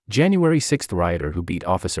January 6 rioter who beat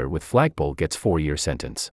officer with flagpole gets 4-year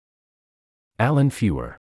sentence. Alan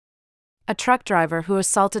Fewer. A truck driver who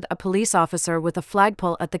assaulted a police officer with a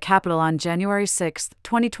flagpole at the Capitol on January 6,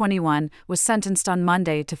 2021, was sentenced on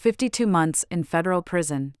Monday to 52 months in federal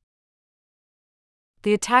prison.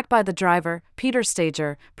 The attack by the driver, Peter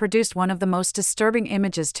Stager, produced one of the most disturbing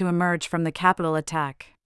images to emerge from the Capitol attack.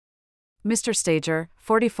 Mr. Stager,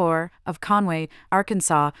 44, of Conway,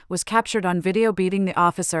 Arkansas, was captured on video beating the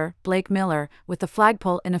officer, Blake Miller, with the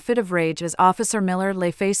flagpole in a fit of rage as Officer Miller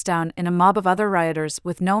lay face down in a mob of other rioters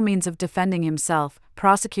with no means of defending himself,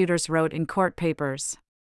 prosecutors wrote in court papers.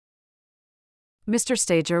 Mr.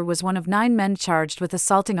 Stager was one of 9 men charged with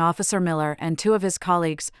assaulting Officer Miller and 2 of his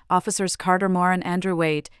colleagues, Officers Carter Moore and Andrew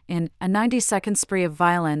Waite, in a 90-second spree of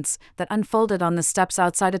violence that unfolded on the steps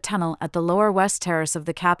outside a tunnel at the lower west terrace of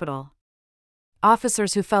the Capitol.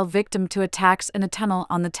 Officers who fell victim to attacks in a tunnel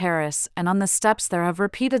on the terrace and on the steps there have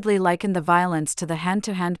repeatedly likened the violence to the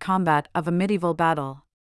hand-to-hand combat of a medieval battle.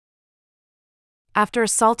 After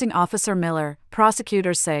assaulting Officer Miller,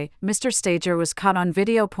 prosecutors say Mr. Stager was caught on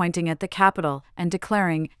video pointing at the Capitol and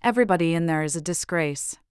declaring, "Everybody in there is a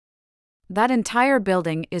disgrace. That entire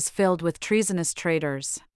building is filled with treasonous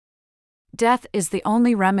traitors. Death is the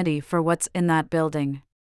only remedy for what's in that building."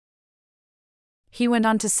 He went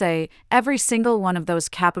on to say, "Every single one of those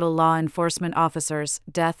Capitol law enforcement officers,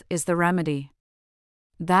 death is the remedy.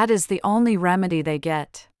 That is the only remedy they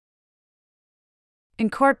get." In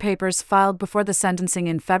court papers filed before the sentencing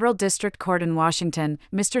in Federal District Court in Washington,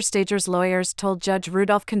 Mr. Stager's lawyers told Judge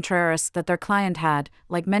Rudolph Contreras that their client had,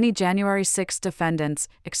 like many January 6 defendants,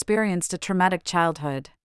 experienced a traumatic childhood.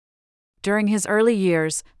 During his early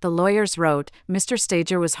years, the lawyers wrote, Mr.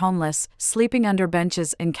 Stager was homeless, sleeping under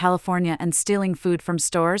benches in California and stealing food from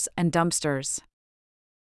stores and dumpsters.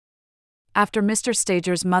 After Mr.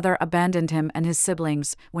 Stager's mother abandoned him and his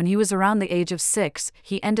siblings, when he was around the age of 6,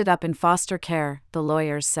 he ended up in foster care, the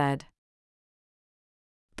lawyers said.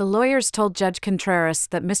 The lawyers told Judge Contreras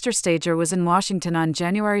that Mr. Stager was in Washington on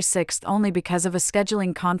January 6 only because of a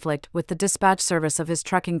scheduling conflict with the dispatch service of his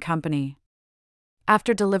trucking company.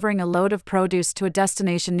 After delivering a load of produce to a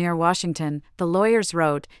destination near Washington, the lawyers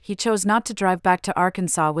wrote, he chose not to drive back to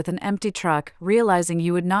Arkansas with an empty truck, realizing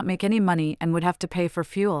he would not make any money and would have to pay for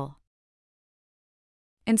fuel.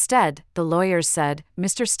 Instead, the lawyers said,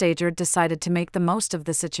 Mr. Stager decided to make the most of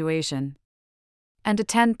the situation and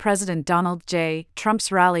attend President Donald J.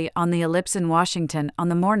 Trump's rally on the Ellipse in Washington on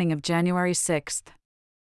the morning of January 6.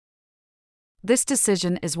 This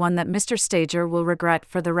decision is one that Mr. Stager will regret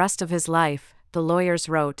for the rest of his life, the lawyers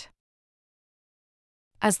wrote.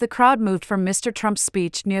 As the crowd moved from Mr. Trump's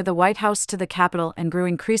speech near the White House to the Capitol and grew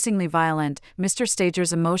increasingly violent, Mr.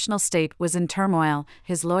 Stager's emotional state was in turmoil,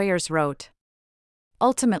 his lawyers wrote.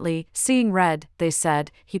 Ultimately, seeing red, they said,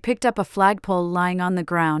 he picked up a flagpole lying on the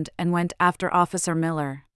ground and went after Officer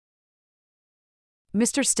Miller.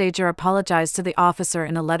 Mr. Stager apologized to the officer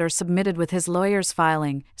in a letter submitted with his lawyer's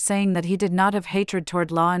filing, saying that he did not have hatred toward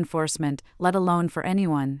law enforcement, let alone for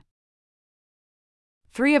anyone.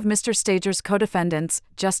 3 of Mr. Stager's co-defendants,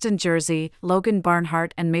 Justin Jersey, Logan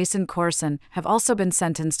Barnhart and Mason Corson, have also been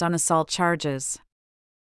sentenced on assault charges.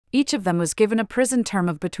 Each of them was given a prison term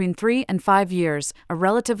of between 3 and 5 years, a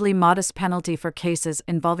relatively modest penalty for cases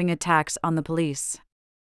involving attacks on the police.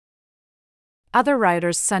 Other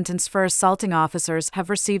rioters sentenced for assaulting officers have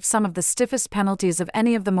received some of the stiffest penalties of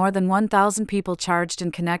any of the more than 1,000 people charged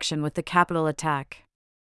in connection with the Capitol attack.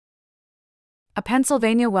 A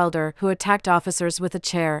Pennsylvania welder who attacked officers with a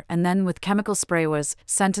chair and then with chemical spray was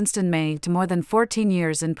sentenced in May to more than 14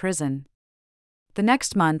 years in prison. The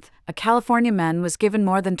next month, a California man was given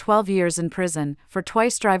more than 12 years in prison for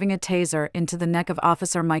twice driving a taser into the neck of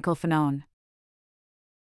Officer Michael Fanone.